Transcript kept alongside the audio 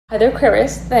Hi there,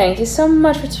 Aquarius. Thank you so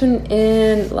much for tuning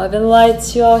in. Love and light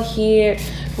to y'all here.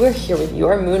 We're here with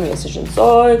your moon message and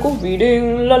cycle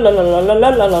reading. La la la la la la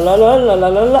la la la la la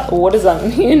la la. What does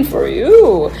that mean for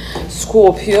you,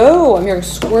 Scorpio? I'm hearing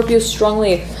Scorpio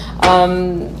strongly.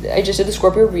 I just did the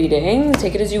Scorpio reading.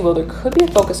 Take it as you will. There could be a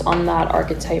focus on that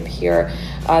archetype here.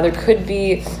 There could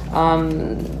be,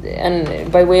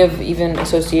 and by way of even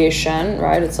association,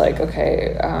 right? It's like,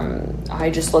 okay, I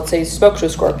just, let's say, spoke to a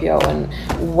Scorpio, and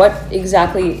what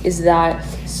exactly is that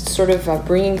sort of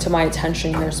bringing to my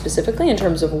attention here specifically in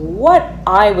terms of what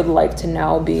I would like to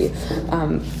now be,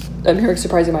 I'm hearing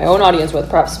surprising my own audience with,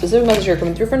 perhaps specific message here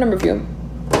coming through for a number of you.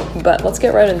 But let's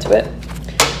get right into it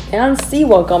and see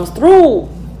what comes through,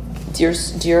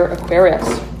 dear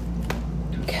Aquarius.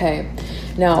 Okay,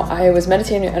 now I was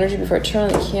meditating your energy before I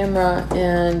turned on the camera,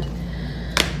 and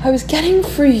I was getting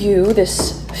for you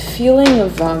this feeling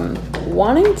of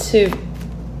wanting to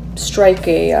strike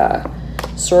a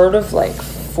sort of like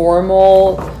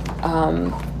formal,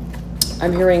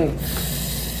 I'm hearing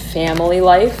family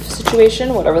life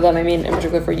situation, whatever that may mean, in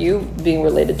particular for you, being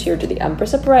related to the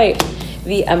Empress upright.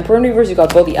 The Emperor in reverse, you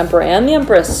got both the Emperor and the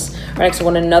Empress right next to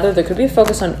one another. There could be a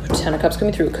focus on Ten of Cups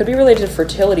coming through. It could be related to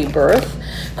fertility, birth,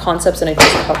 concepts, and I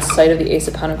just caught sight of the Ace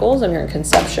of Pentacles. I'm hearing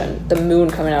conception, the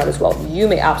moon coming out as well. You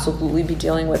may absolutely be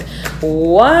dealing with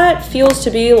what feels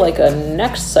to be like a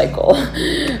next cycle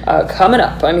coming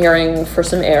up. I'm hearing for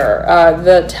some air.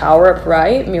 The Tower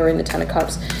upright, mirroring the Ten of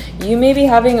Cups. You may be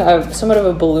having somewhat of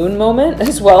a balloon moment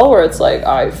as well, where it's like,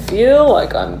 I feel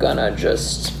like I'm gonna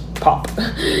just pop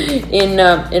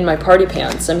in my party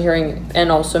pants. I'm hearing,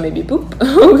 and also maybe poop.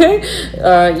 Okay,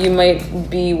 you might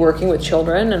be working with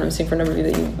children, and I'm seeing for a number of you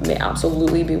that you may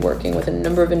absolutely be working with a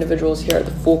number of individuals here.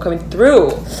 The Fool coming through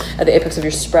at the apex of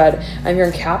your spread. I'm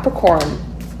hearing Capricorn.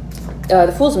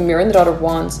 The Fool's mirroring the Daughter of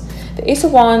Wands. The Ace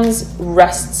of Wands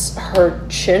rests her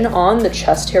chin on the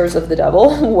chest hairs of the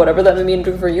devil, whatever that may mean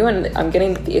for you. And I'm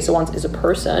getting that the Ace of Wands is a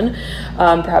person,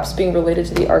 perhaps being related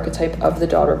to the archetype of the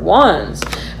Daughter of Wands,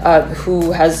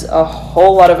 who has a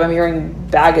whole lot of, I'm hearing,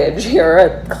 baggage here,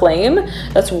 a claim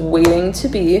that's waiting to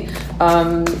be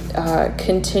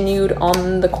continued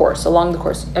on the course, along the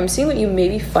course. I'm seeing that you may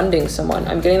be funding someone.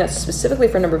 I'm getting that specifically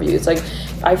for a number of you. It's like,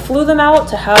 I flew them out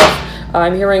to have,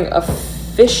 I'm hearing, a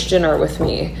fish dinner with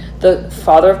me. The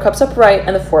Father of Cups upright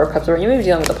and the Four of Cups upright. You may be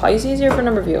dealing with the Pisces here for a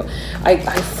number of you. I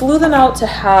flew them out to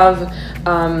have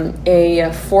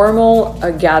a formal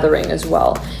gathering as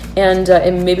well. And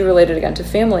it may be related again to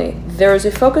family. There is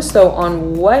a focus though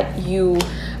on what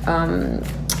I'm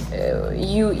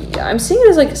seeing it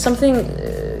as like something,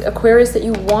 Aquarius, that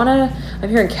you wanna, I'm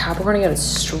hearing Capricorn again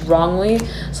strongly,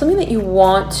 something that you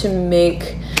want to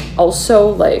make also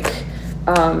like,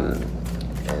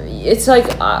 it's like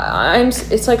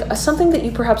it's like something that you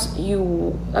perhaps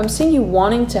I'm seeing you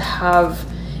wanting to have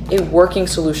a working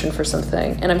solution for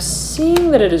something, and I'm seeing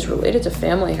that it is related to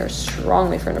family here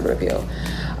strongly for a number of you,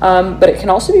 but it can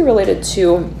also be related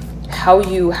to how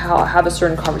you have a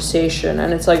certain conversation.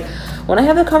 And it's like, when I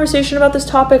have a conversation about this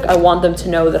topic, I want them to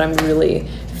know that I'm really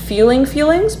feeling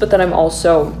feelings, but that I'm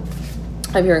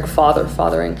hearing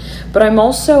fathering, but I'm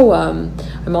also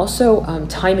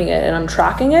timing it, and I'm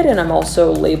tracking it, and I'm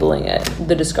also labeling it,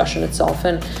 the discussion itself.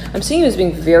 And I'm seeing you as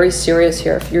being very serious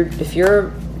here. If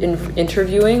you're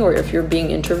interviewing, or if you're being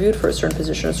interviewed for a certain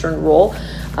position, a certain role,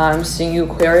 I'm seeing you,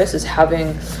 Aquarius, as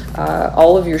having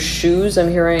all of your shoes. I'm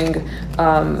hearing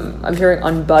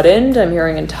unbuttoned. I'm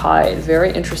hearing untied.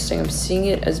 Very interesting. I'm seeing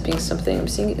it as being something. I'm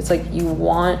seeing it's like you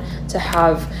want to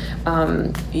have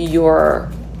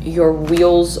your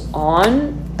wheels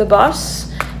on the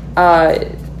bus,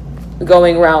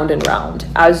 going round and round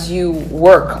as you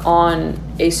work on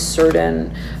a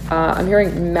certain, I'm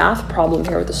hearing math problem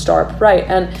here with the Star upright,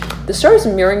 and the Star is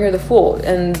mirroring here the Fool,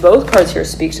 and both cards here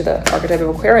speak to the archetype of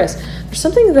Aquarius. There's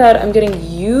something that I'm getting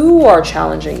you are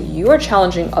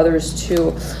challenging others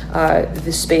to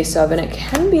the space of, and it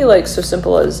can be like so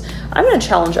simple as, I'm going to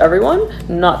challenge everyone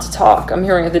not to talk. I'm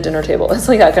hearing at the dinner table, it's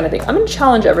like that kind of thing. I'm going to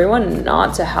challenge everyone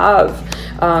not to have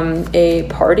a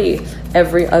party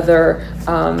every other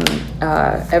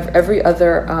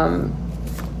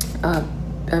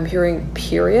I'm hearing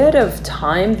period of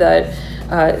time that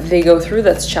they go through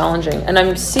that's challenging. And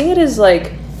I'm seeing it as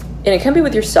like, and it can be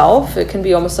with yourself, it can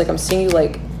be almost like I'm seeing you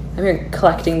like, I'm here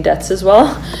collecting debts as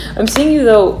well. I'm seeing you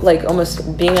though, like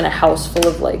almost being in a house full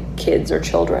of like kids or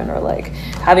children, or like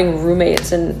having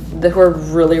roommates and who are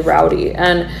really rowdy.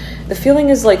 And the feeling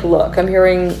is like, look, I'm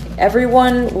hearing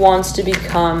everyone wants to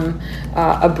become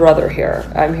a brother here.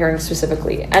 I'm hearing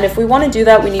specifically. And if we want to do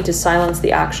that, we need to silence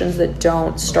the actions that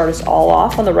don't start us all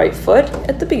off on the right foot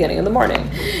at the beginning of the morning.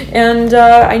 And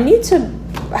I need to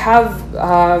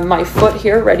have my foot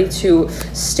here ready to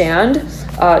stand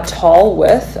tall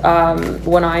with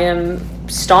when I am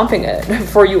stomping it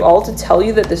for you all, to tell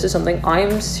you that this is something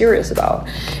I'm serious about.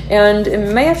 And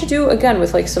it may have to do again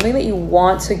with like something that you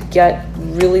want to get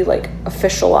really like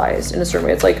officialized in a certain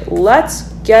way. It's like,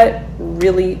 let's get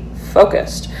really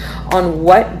focused on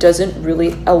what doesn't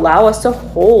really allow us to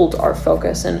hold our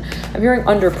focus. And I'm hearing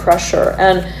under pressure,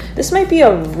 and this might be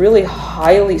a really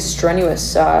highly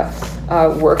strenuous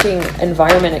working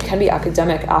environment. It can be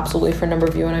academic, absolutely, for a number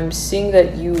of you. And I'm seeing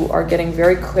that you are getting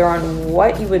very clear on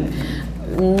what you would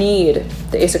need,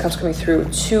 the Ace of Cups coming through,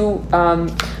 to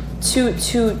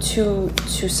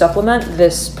supplement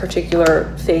this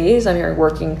particular phase. I'm hearing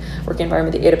working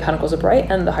environment, the Eight of Pentacles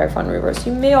upright, and the Hierophant in reverse.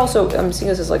 You may also, I'm seeing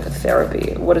this as like a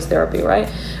therapy. What is therapy,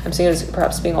 right? I'm seeing it as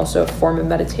perhaps being also a form of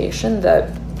meditation, that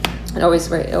and always,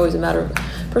 right, always a matter of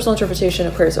personal interpretation,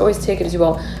 Aquarius, always take it as you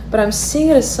will. But I'm seeing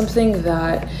it as something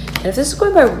that, and if this is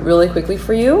going by really quickly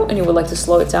for you and you would like to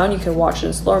slow it down, you can watch it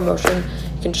in slower motion.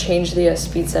 You can change the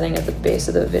speed setting at the base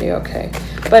of the video, okay?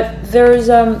 But there's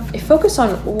a focus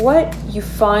on what you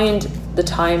find the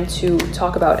time to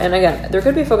talk about. And again, there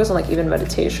could be a focus on like even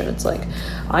meditation. It's like,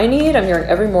 I'm hearing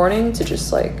every morning to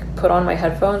just like put on my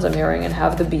headphones, I'm hearing, and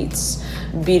have the beats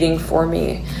beating for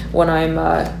me when I'm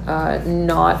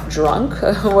not drunk,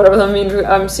 whatever that means.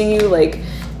 I'm seeing you like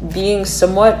being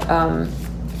somewhat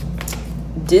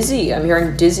dizzy. I'm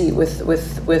hearing dizzy with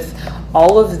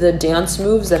all of the dance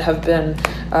moves that have been,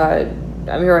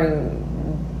 I'm hearing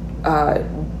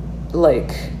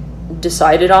like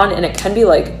decided on, and it can be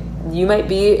like you might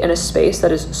be in a space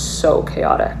that is so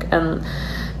chaotic. And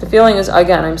the feeling is,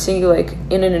 again, I'm seeing you like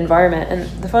in an environment, and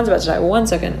the phone's about to die. 1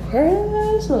 second. Where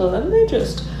is it? Let me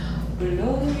just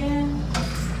blow again.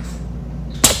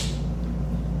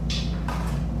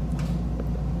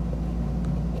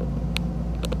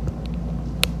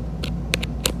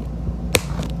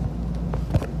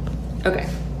 Okay.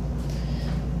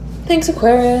 Thanks,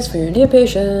 Aquarius, for your India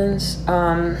patience.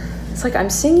 It's like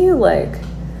I'm seeing you like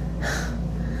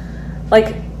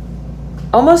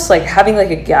almost like having like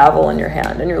a gavel in your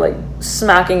hand, and you're like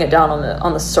smacking it down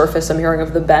on the surface, I'm hearing,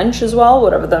 of the bench as well,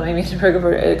 whatever that may mean.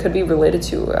 It could be related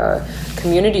to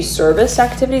community service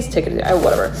activities. Take it,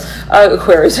 whatever.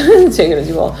 Aquarius, take it as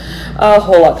you will. A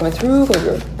whole lot coming through.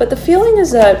 But the feeling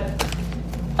is that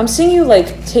I'm seeing you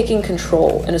like taking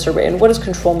control in a certain way. And what does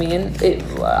control mean?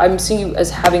 I'm seeing you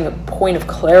as having a point of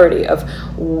clarity of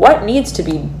what needs to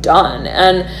be done.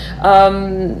 And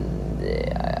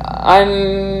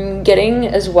I'm getting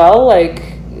as well like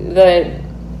that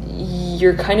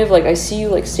you're kind of like, I see you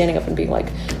like standing up and being like,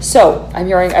 so I'm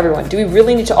hearing everyone, do we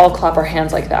really need to all clap our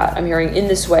hands like that? I'm hearing in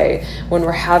this way when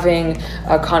we're having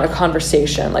a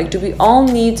conversation, like, do we all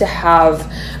need to have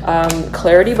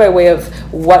clarity by way of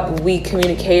what we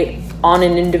communicate on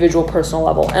an individual personal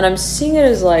level? And I'm seeing it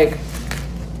as like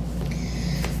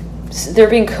there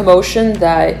being commotion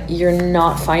that you're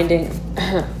not finding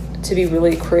to be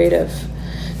really creative,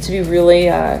 to be really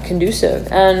conducive.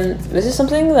 And this is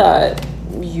something that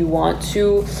you want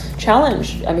to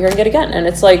challenge. I'm hearing it again. And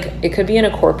it's like, it could be in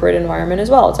a corporate environment as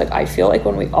well. It's like, I feel like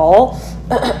when we all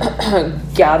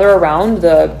gather around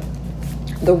the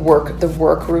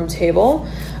workroom table,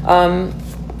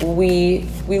 we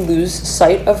lose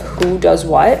sight of who does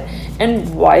what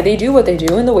and why they do what they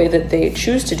do in the way that they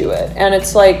choose to do it. And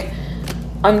it's like,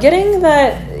 I'm getting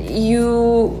that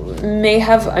you may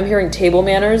have, I'm hearing table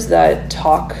manners that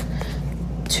talk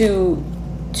to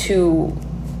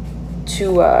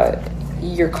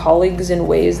your colleagues in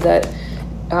ways that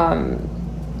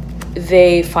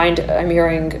they find, I'm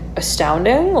hearing,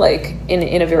 astounding, like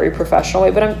in a very professional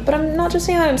way. But I'm not just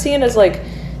saying that. I'm seeing it as like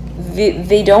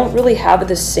they don't really have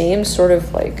the same sort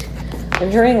of like,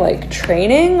 I'm hearing like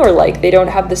training, or like they don't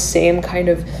have the same kind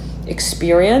of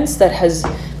experience that has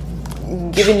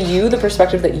given you the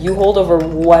perspective that you hold over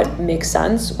what makes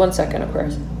sense. 1 second,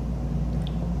 Aquarius.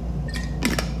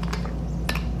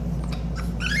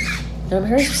 And I'm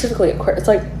hearing specifically Aquarius. It's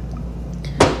like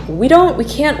we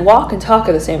can't walk and talk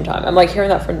at the same time. I'm like hearing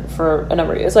that for a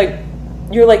number of years. It's like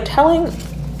you're telling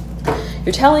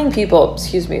people,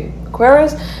 excuse me,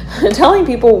 Aquarius, telling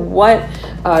people what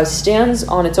stands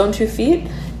on its own 2 feet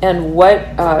and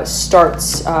what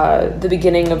starts the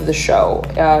beginning of the show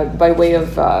by way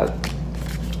of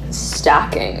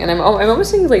stacking. And I'm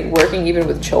almost thinking like working even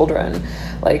with children,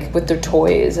 like with their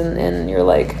toys, and you're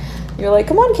like,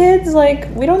 come on kids, like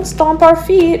we don't stomp our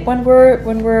feet when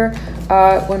we're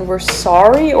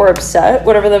sorry or upset,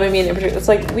 whatever that may mean. It's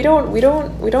like we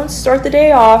don't start the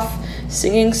day off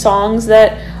singing songs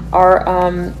that are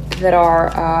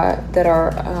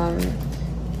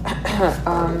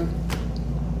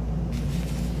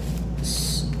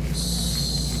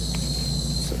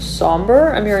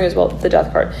somber. I'm hearing as well the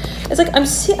death card. It's like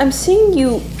I'm seeing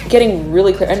you getting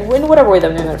really clear, and in whatever way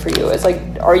that meant for you. It's like,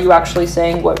 are you actually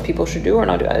saying what people should do or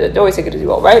not do? I always take it as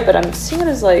well, right? But I'm seeing it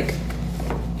as like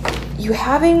you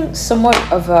having somewhat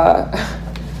of a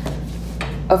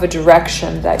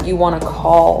direction that you want to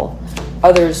call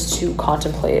others to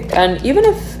contemplate. And even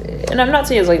if, and I'm not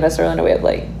saying it's like necessarily in a way of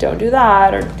like, don't do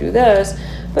that or do this,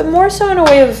 but more so in a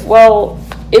way of, well,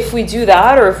 if we do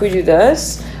that or if we do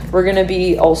this, we're going to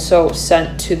be also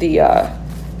sent to the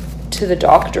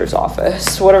doctor's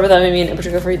office, whatever that may mean. In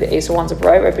particular for you, the Ace of Wands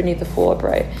upright, right beneath the Fool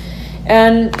upright.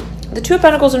 And the Two of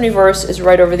Pentacles in reverse is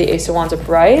right over the Ace of Wands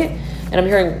upright. And I'm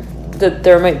hearing that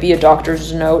there might be a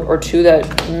doctor's note or two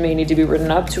that may need to be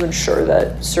written up to ensure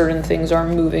that certain things are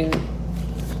moving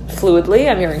fluidly.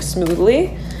 I'm hearing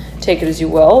smoothly. Take it as you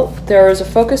will. There is a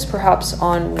focus perhaps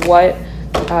on what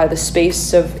the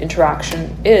space of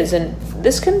interaction is. And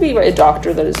this can be a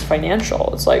doctor that is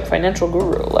financial. It's like financial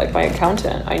guru, like my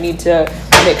accountant. I need to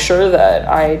make sure that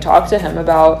I talk to him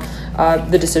about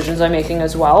the decisions I'm making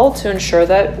as well, to ensure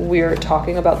that we're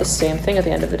talking about the same thing at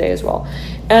the end of the day as well.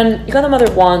 And you got the Mother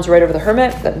of Wands right over the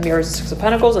Hermit that mirrors the Six of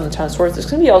Pentacles and the Ten of Swords. This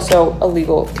can be also a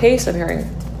legal case. I'm hearing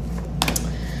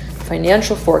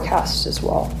financial forecast as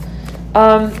well.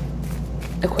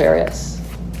 Aquarius.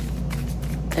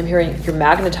 I'm hearing you're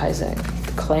magnetizing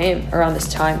the claim around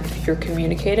this time. If you're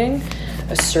communicating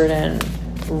a certain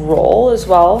role as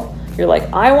well, you're like,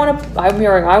 I want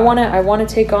to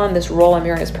take on this role. I'm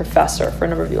hearing as professor for a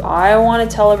number of you. I want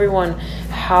to tell everyone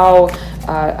how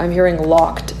I'm hearing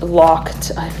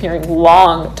I'm hearing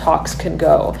long talks can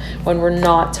go when we're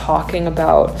not talking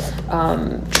about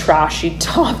trashy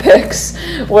topics,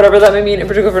 whatever that may mean. In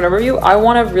particular for a number of you, I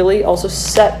want to really also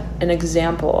set an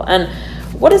example. And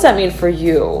what does that mean for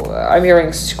you? I'm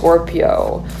hearing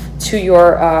Scorpio to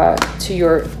your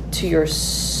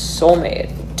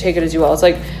soulmate. Take it as you will. It's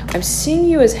like I'm seeing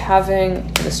you as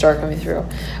having the star coming through.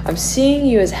 I'm seeing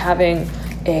you as having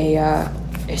a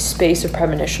space of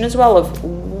premonition as well of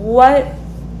what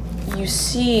you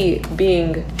see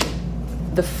being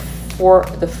the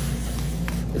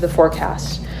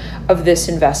forecast of this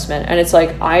investment. And it's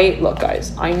like, look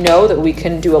guys, I know that we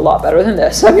can do a lot better than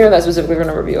this. I'm hearing that specifically for a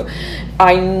number of you.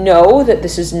 I know that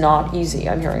this is not easy.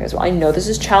 I'm hearing as well. I know this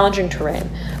is challenging terrain,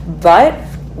 but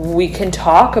we can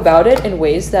talk about it in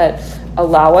ways that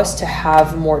allow us to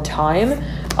have more time,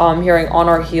 hearing on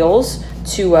our heels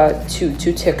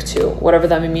to tick to, whatever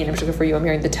that may mean. In particular for you, I'm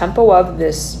hearing the tempo of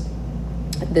this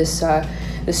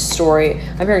story.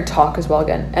 I'm hearing talk as well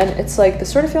again. And it's like the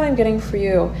sort of feeling I'm getting for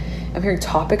you, I'm hearing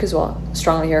topic as well,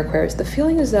 strongly here, Aquarius. The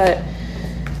feeling is that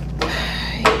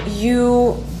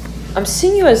I'm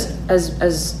seeing you as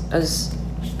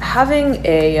having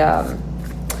a,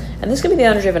 and this could be the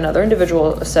energy of another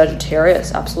individual, a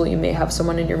Sagittarius. Absolutely, you may have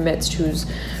someone in your midst who's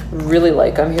really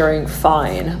like, I'm hearing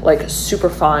fine, like super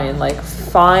fine, like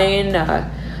fine,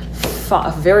 a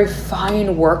very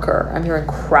fine worker. I'm hearing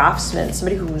craftsman,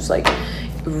 somebody who's like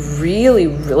really,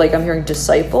 like I'm hearing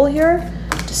disciple here.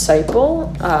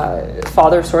 Disciple,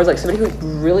 Father of Swords, like somebody who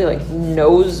really like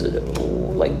knows,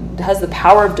 like has the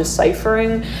power of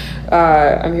deciphering.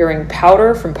 I'm hearing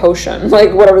powder from potion,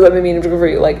 like whatever that may mean for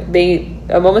you. Like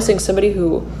I'm almost saying somebody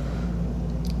who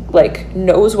like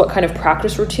knows what kind of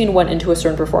practice routine went into a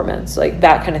certain performance, like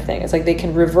that kind of thing. It's like they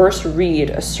can reverse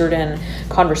read a certain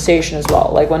conversation as well.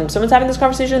 Like when someone's having this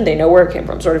conversation, they know where it came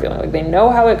from, sort of feeling like they know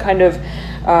how it kind of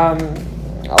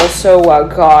also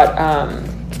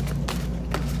got.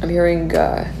 I'm hearing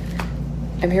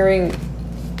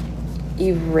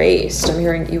erased. I'm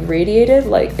hearing irradiated.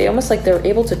 Like they almost like they're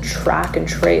able to track and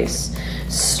trace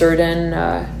certain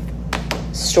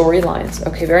storylines.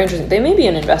 Okay, very interesting. They may be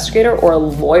an investigator or a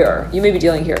lawyer. You may be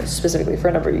dealing here specifically for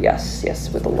a number of you.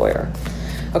 Yes, with a lawyer.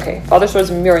 Okay, Father of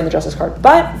Swords mirroring the Justice card.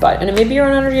 But, and it may be your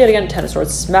own energy yet again, Ten of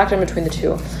Swords, smacked in between the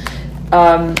two.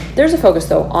 There's a focus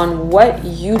though on what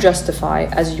you justify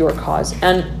as your cause,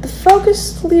 and the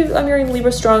focus, I'm hearing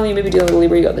Libra strongly. You may be dealing with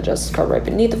Libra. You got the Justice card right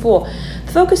beneath the Fool.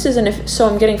 The focus is, and if so,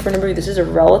 I'm getting for a number of you, this is a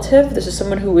relative. This is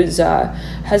someone who is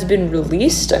has been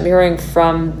released. I'm hearing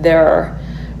from their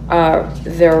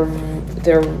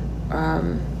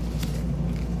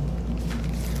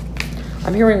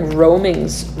I'm hearing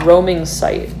roaming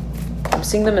site. I'm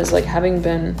seeing them as like having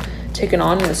been taken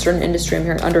on in a certain industry. I'm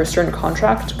hearing under a certain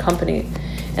contract company,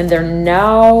 and they're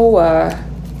now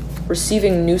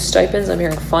receiving new stipends. I'm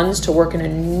hearing funds to work in a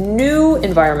new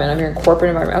environment. I'm hearing corporate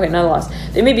environment. Okay, nonetheless,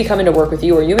 they may be coming to work with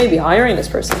you, or you may be hiring this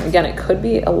person. Again, it could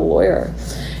be a lawyer.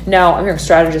 Now, I'm hearing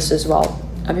strategist as well.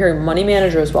 I'm hearing money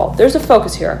manager as well. There's a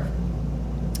focus here,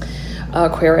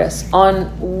 Aquarius, on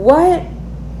what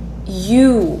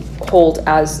you hold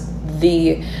as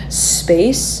the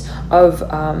space of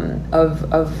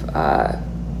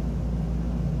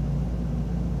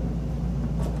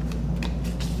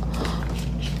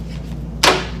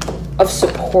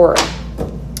support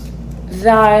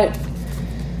that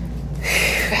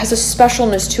has a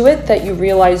specialness to it that you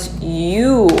realize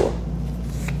you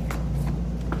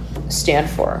stand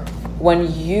for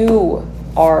when you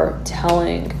are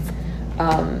telling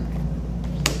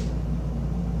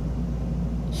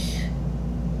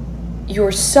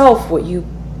yourself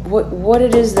what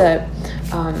it is that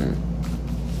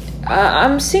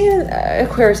I'm seeing,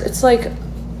 Aquarius. It's like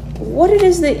what it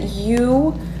is that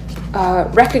you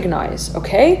recognize,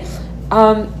 okay,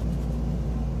 on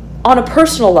a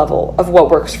personal level of what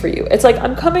works for you. It's like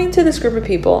I'm coming to this group of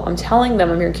people, I'm telling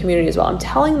them, I'm your community as well, I'm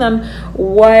telling them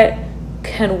what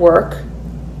can work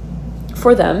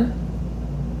for them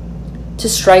to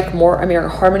strike more. I'm hearing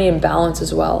harmony and balance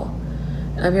as well.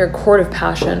 I'm hearing chord of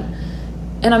passion.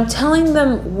 And I'm telling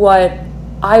them what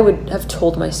I would have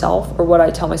told myself, or what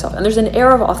I tell myself. And there's an air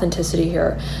of authenticity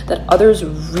here that others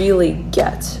really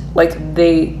get. Like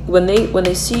when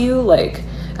they see you, like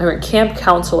I'm a camp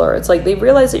counselor, it's like they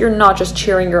realize that you're not just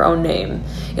cheering your own name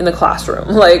in the classroom.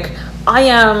 Like, I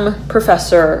am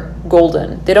Professor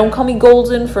Golden. They don't call me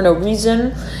Golden for no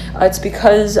reason. It's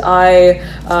because I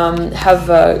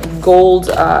have gold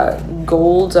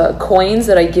coins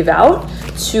that I give out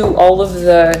to all of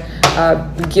the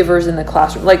givers in the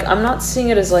classroom. Like, I'm not seeing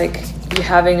it as like you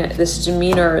having this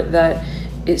demeanor that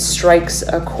it strikes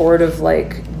a chord of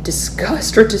like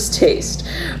disgust or distaste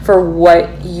for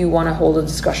what you want to hold a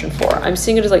discussion for. I'm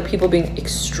seeing it as like people being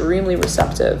extremely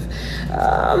receptive,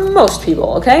 most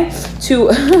people, okay, to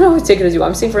I don't know, take it as you.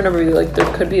 I'm seeing for a number of you, like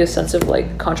there could be a sense of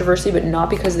like controversy, but not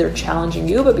because they're challenging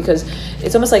you, but because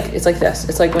it's almost like it's like this.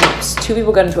 It's like when two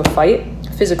people get into a fight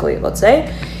physically, let's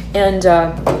say, and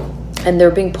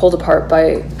they're being pulled apart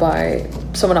by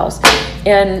someone else,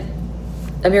 and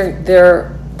I'm hearing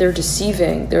they're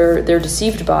deceiving. They're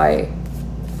deceived by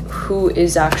who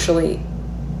is actually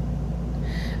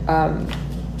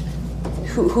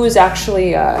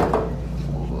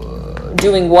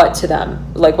doing what to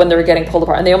them, like when they're getting pulled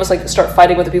apart, and they almost like start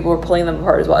fighting with the people who are pulling them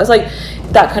apart as well. It's like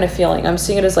that kind of feeling. I'm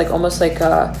seeing it as like almost like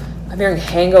I'm hearing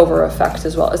hangover effect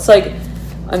as well. It's like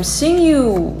I'm seeing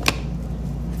you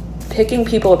picking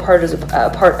people apart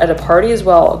at a party as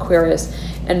well, Aquarius,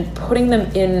 and putting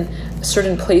them in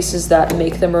certain places that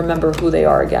make them remember who they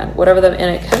are again, whatever them.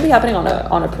 And it can be happening on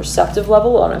a perceptive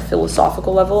level, on a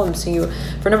philosophical level. I'm seeing you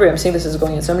for a number. I'm seeing this is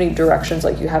going in so many directions,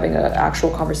 like you having an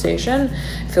actual conversation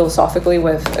philosophically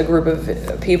with a group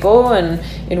of people, and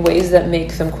in ways that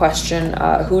make them question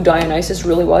who Dionysus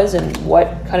really was and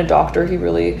what kind of doctor he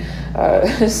really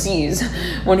sees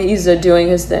when he's doing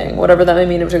his thing, whatever that may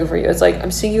mean in particular for you. It's like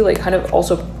I'm seeing you like kind of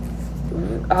also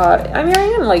I'm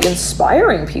hearing like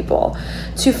inspiring people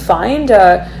to find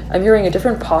I'm hearing a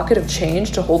different pocket of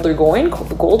change to hold their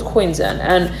gold coins in.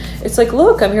 And it's like,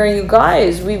 look, I'm hearing you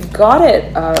guys, we've got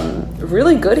it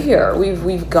really good here.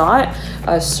 We've got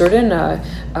a certain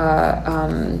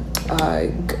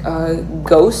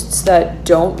ghosts that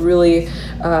don't really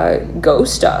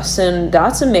ghost us, and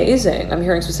that's amazing. I'm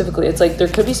hearing specifically, it's like there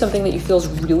could be something that you feel is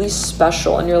really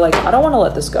special, and you're like, I don't want to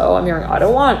let this go. I'm hearing, I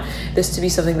don't want this to be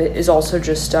something that is also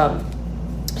just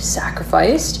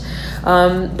sacrificed,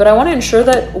 but I want to ensure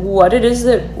that what it is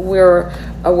that we're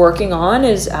working on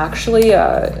is actually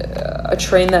a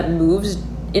train that moves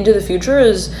into the future,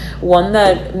 is one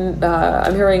that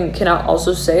I'm hearing can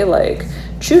also say like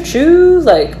choo-choo,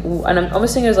 like, and I'm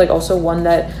almost thinking is like also one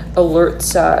that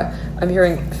alerts I'm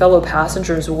hearing fellow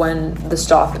passengers when the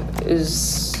stop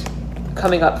is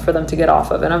coming up for them to get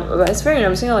off of. And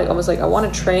I'm seeing like almost like I want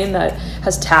a train that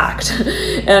has tact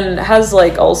and has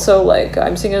like also like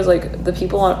I'm seeing as like the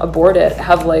people aboard it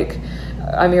have like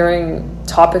I'm hearing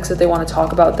topics that they want to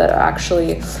talk about that are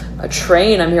actually a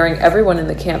train. I'm hearing everyone in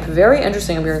the camp very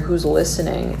interesting. I'm hearing who's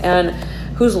listening and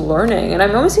who's learning, and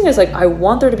I'm almost seeing as like I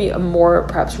want there to be a more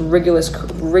perhaps rigorous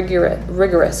curriculum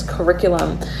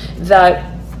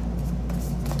that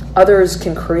others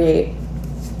can create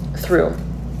through.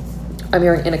 I'm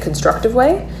hearing in a constructive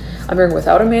way, I'm hearing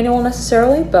without a manual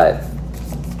necessarily, but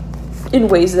in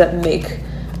ways that make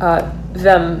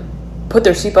them put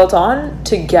their seatbelt on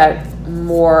to get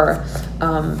more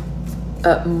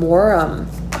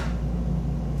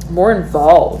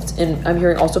involved in, I'm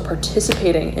hearing also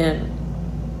participating in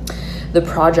the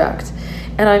project.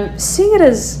 And I'm seeing it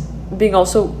as being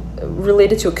also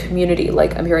related to a community.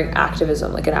 Like I'm hearing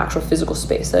activism, like an actual physical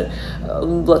space that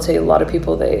let's say a lot of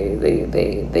people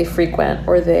they frequent,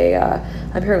 or they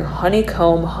I'm hearing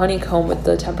honeycomb with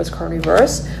the Temperance card in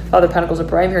reverse, Father of Pentacles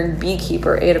upright. I'm hearing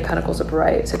beekeeper, Eight of Pentacles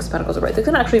upright, Six of Pentacles upright. There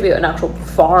can actually be an actual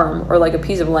farm or like a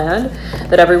piece of land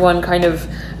that everyone kind of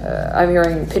I'm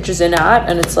hearing pitches in at,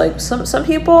 and it's like some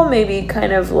people maybe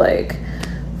kind of like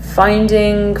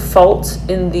finding fault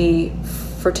in the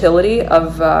fertility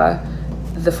of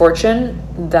the fortune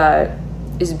that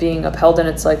is being upheld. And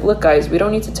it's like, look guys, we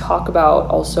don't need to talk about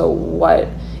also what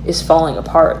is falling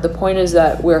apart. The point is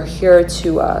that we're here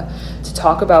to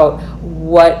talk about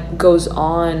what goes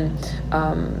on.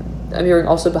 I'm hearing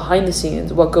also behind the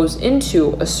scenes, what goes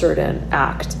into a certain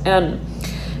act, and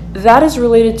that is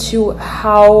related to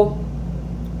how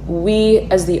we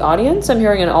as the audience, I'm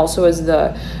hearing, and also as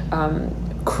the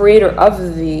creator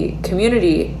of the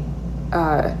community,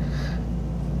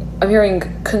 I'm hearing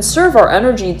conserve our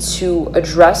energy to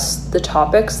address the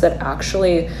topics that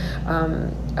actually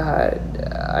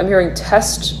I'm hearing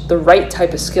test the right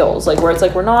type of skills, like where it's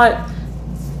like we're not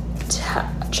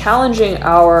challenging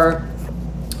our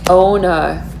own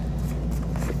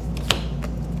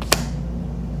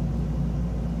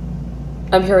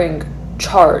I'm hearing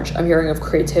charge, I'm hearing of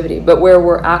creativity, but where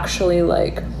we're actually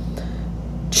like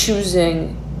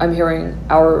choosing, I'm hearing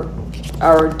our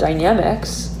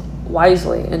dynamics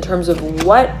wisely in terms of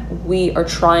what we are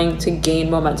trying to gain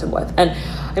momentum with. And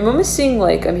I'm almost seeing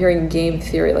like, I'm hearing game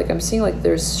theory, like I'm seeing like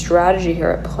there's strategy here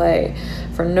at play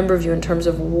for a number of you in terms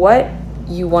of what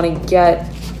you want to get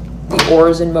the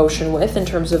oars in motion with, in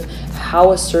terms of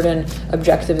how a certain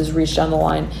objective is reached down the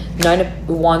line. Nine of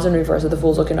Wands in reverse, that the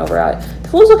Fool's looking over at. The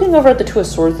Fool's looking over at the Two of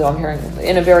Swords, though, I'm hearing,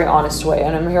 in a very honest way.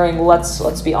 And I'm hearing,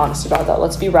 let's be honest about that.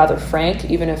 Let's be rather frank,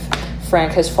 even if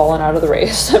Frank has fallen out of the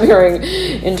race. I'm hearing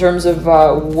in terms of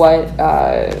what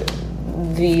I'm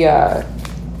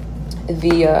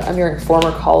hearing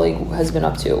former colleague has been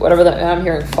up to, whatever that, I'm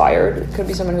hearing fired. It could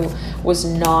be someone who was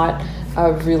not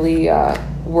really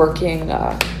working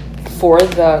for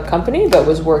the company, but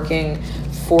was working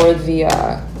for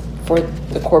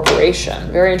the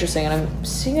corporation. Very interesting. And I'm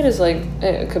seeing it as like,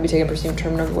 it could be taken perceived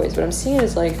term in other ways, but I'm seeing it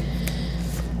as like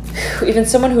even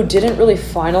someone who didn't really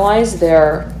finalize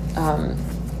their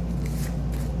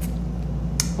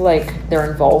like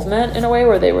their involvement in a way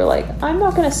where they were like, I'm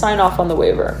not going to sign off on the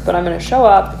waiver, but I'm going to show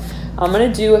up, I'm going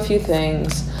to do a few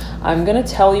things, I'm going to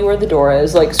tell you where the door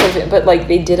is, like sort of, but like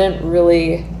they didn't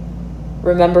really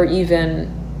remember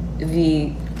even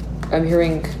the, I'm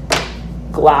hearing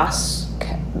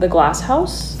the glass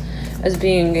house as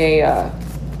being a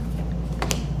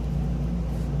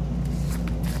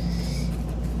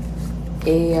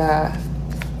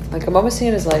like I'm almost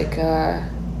seeing it as like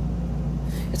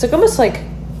it's like almost like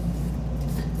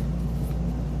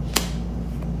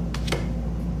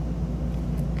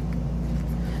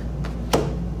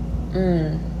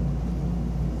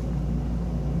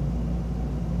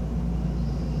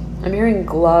I'm hearing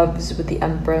gloves with the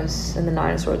Empress and the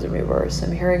Nine of Swords in reverse.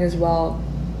 I'm hearing as well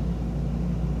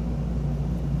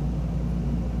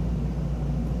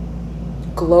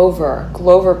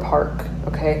Glover Park.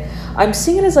 Okay, I'm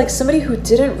seeing it as like somebody who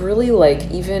didn't really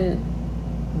like even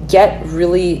get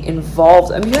really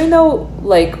involved. I'm hearing though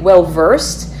like well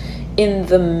versed in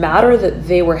the matter that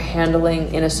they were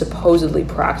handling in a supposedly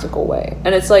practical way.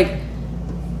 And it's like,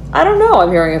 I don't know,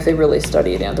 I'm hearing if they really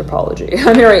studied anthropology.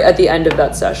 I'm hearing at the end of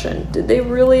that session, did they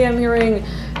really, I'm hearing,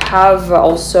 have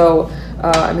also,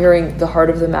 I'm hearing the heart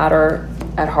of the matter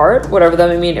at heart, whatever that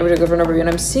may mean, in particular for a number of you. And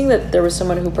I'm seeing that there was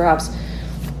someone who perhaps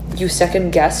you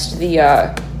second guessed the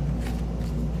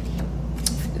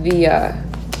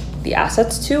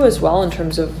assets to as well, in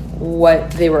terms of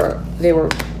what they were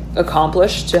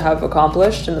accomplished to have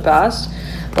accomplished in the past.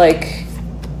 Like,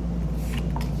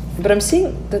 but I'm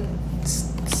seeing that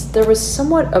there was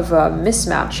somewhat of a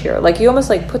mismatch here. Like you almost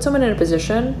like put someone in a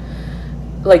position,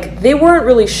 like they weren't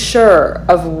really sure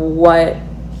of what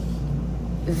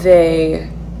they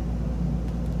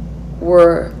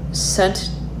were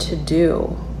sent to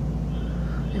do.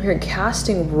 I'm hearing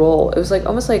casting role. It was like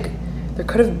almost like there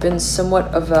could have been somewhat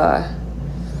of a,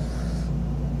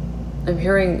 I'm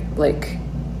hearing like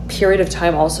period of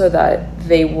time also that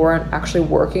they weren't actually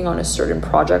working on a certain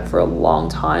project for a long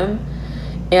time,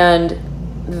 and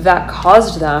that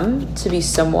caused them to be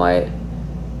somewhat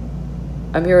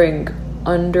I'm hearing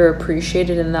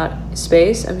underappreciated in that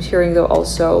space. I'm hearing though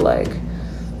also like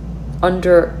I'm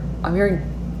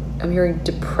hearing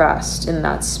depressed in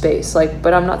that space, like,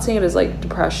 but I'm not saying it as like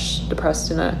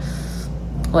depressed in a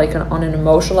like on an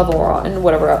emotional level or in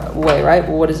whatever way, right?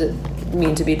 What does it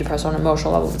mean to be depressed on an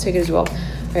emotional level? Take it as well,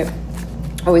 right?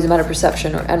 Always a matter of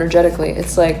perception or energetically.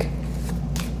 It's like,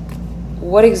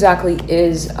 what exactly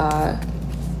is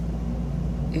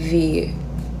the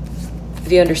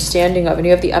understanding of, and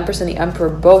you have the Empress and the Emperor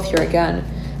both here again,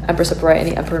 Empress upright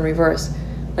and the Emperor in reverse.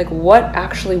 Like, what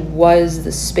actually was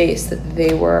the space that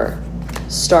they were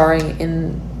starring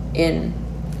in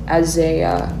as a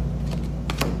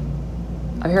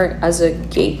I'm hearing as a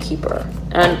gatekeeper?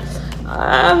 And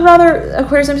I'm rather,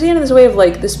 Aquarius, I'm seeing it in this way of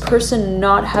like this person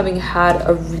not having had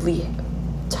a really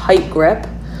tight grip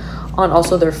on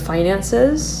also their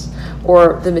finances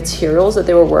or the materials that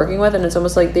they were working with, and it's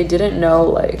almost like they didn't know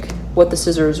like what the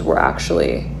scissors were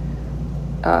actually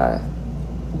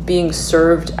being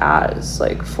served as,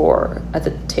 like, for at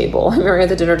the table. I'm hearing at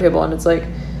the dinner table, and it's like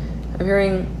I'm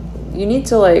hearing you need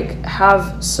to like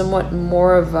have somewhat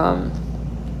more of I'm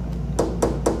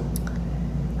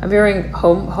hearing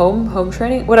home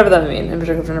training, whatever that means in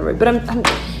particular for everybody. But I'm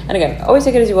and again, always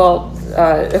take it as you will.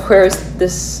 Aquarius,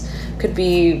 this could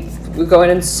be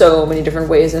going in so many different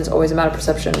ways, and it's always a matter of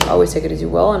perception. Always take it as you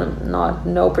will, and I'm not,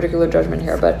 no particular judgment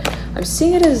here, but I'm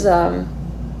seeing it as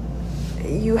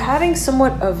you having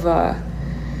somewhat of I'm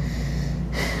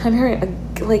hearing a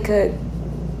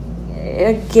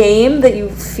game that you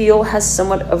feel has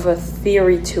somewhat of a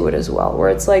theory to it as well, where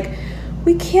it's like,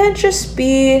 we can't just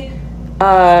be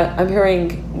I'm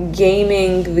hearing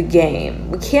gaming the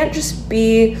game. We can't just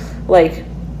be like,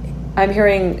 I'm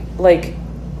hearing like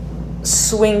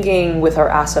swinging with our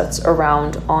assets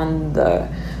around on the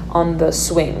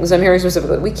swings. I'm hearing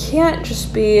specifically, we can't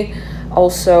just be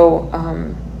also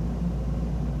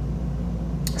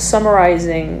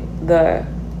summarizing the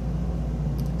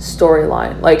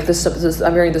storyline, like this.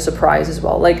 I'm hearing the surprise as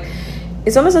well. Like,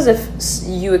 it's almost as if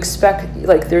you expect,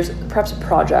 like, there's perhaps a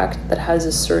project that has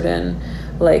a certain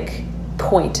like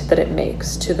point that it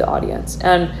makes to the audience,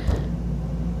 and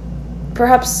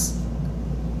perhaps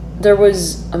there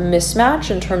was a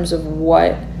mismatch in terms of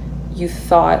what you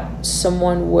thought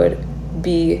someone would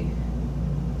be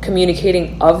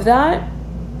communicating of that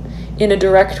in a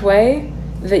direct way,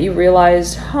 that you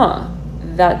realized,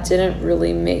 that didn't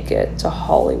really make it to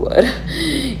Hollywood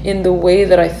in the way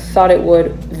that I thought it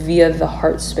would via the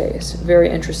heart space. Very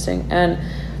interesting. And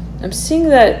I'm seeing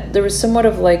that there was somewhat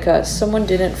of like someone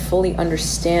didn't fully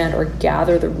understand or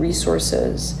gather the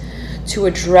resources to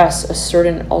address a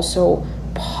certain also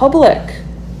public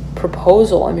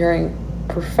proposal. I'm hearing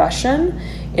profession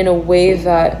in a way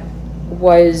that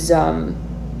was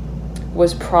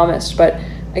promised. But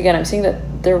again, I'm seeing that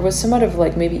there was somewhat of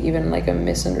like maybe even like a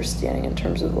misunderstanding in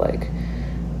terms of like,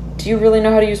 do you really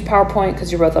know how to use PowerPoint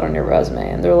because you wrote that on your resume?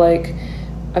 And they're like,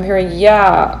 I'm hearing,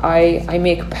 yeah, I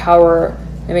make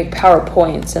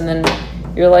PowerPoints. And then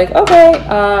you're like, okay,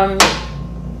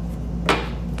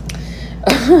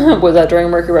 was that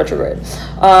during Mercury retrograde?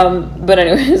 But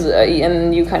anyways,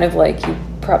 and you kind of like, you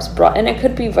perhaps brought, and it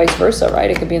could be vice versa,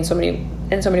 right? It could be in so many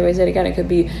ways that, again, it could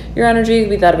be your energy, it could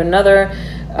be that of another.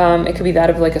 It could be that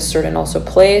of like a certain also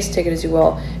place. Take it as you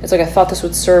will. It's like, I thought this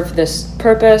would serve this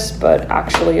purpose, but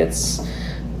actually it's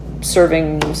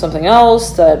serving something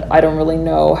else that I don't really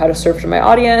know how to serve to my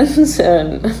audience.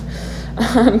 And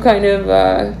I'm kind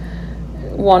of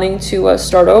wanting to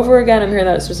start over again. I'm hearing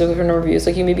that specifically for a number of you. It's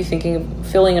like you may be thinking of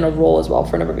filling in a role as well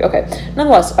for a number of you. Okay,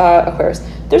 nonetheless, Aquarius,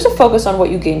 there's a focus on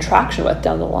what you gain traction with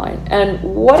down the line. And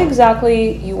what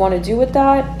exactly you want to do with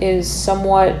that is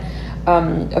somewhat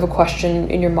of a question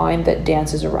in your mind that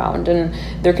dances around. And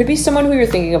there could be someone who you're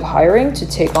thinking of hiring to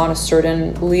take on a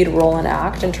certain lead role and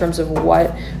act in terms of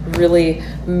what really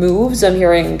moves, I'm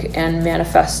hearing, and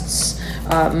manifests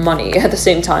money at the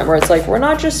same time, where it's like, we're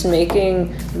not just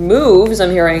making moves,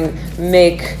 I'm hearing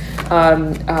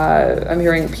I'm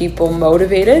hearing people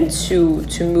motivated to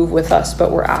move with us,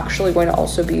 but we're actually going to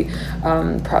also be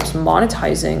perhaps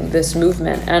monetizing this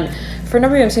movement. And for a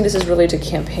number of you, I'm seeing this is related to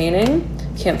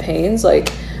campaigns.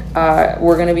 Like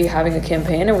we're going to be having a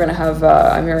campaign, and we're going to have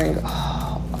I'm hearing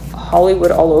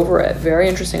Hollywood all over it. Very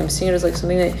interesting. I'm seeing it as like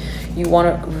something that you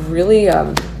want to really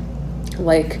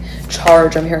like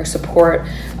charge. I'm hearing support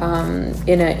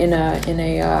in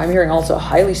a I'm hearing also a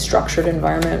highly structured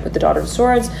environment with the Daughter of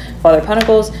Swords, Father of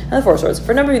Pentacles, and the Four of Swords.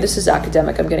 For a number of you, this is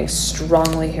academic. I'm getting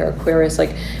strongly here, Aquarius.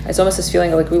 Like, it's almost this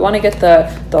feeling like we want to get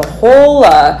the whole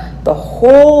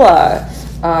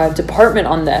department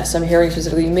on this. I'm hearing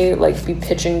specifically you may like be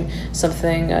pitching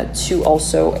something to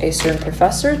also a certain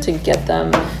professor to get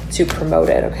them to promote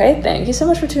it. Okay, thank you so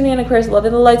much for tuning in, Aquarius. Love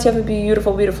in the lights. You have a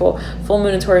beautiful, beautiful full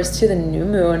moon in Taurus to the new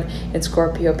moon in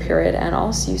Scorpio period, and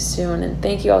I'll see you soon. And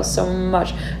thank you all so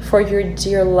much for your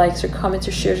dear likes, your comments,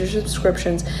 your shares, your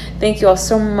subscriptions. Thank you all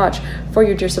so much for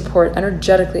your dear support,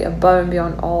 energetically above and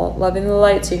beyond all. Loving the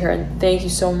light to you here, and thank you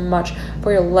so much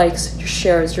for your likes, your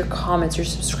shares, your comments, your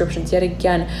subscriptions. Yet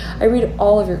again, I read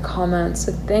all of your comments,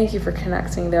 so thank you for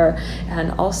connecting there,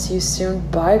 and I'll see you soon.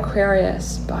 Bye,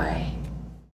 Aquarius. Bye.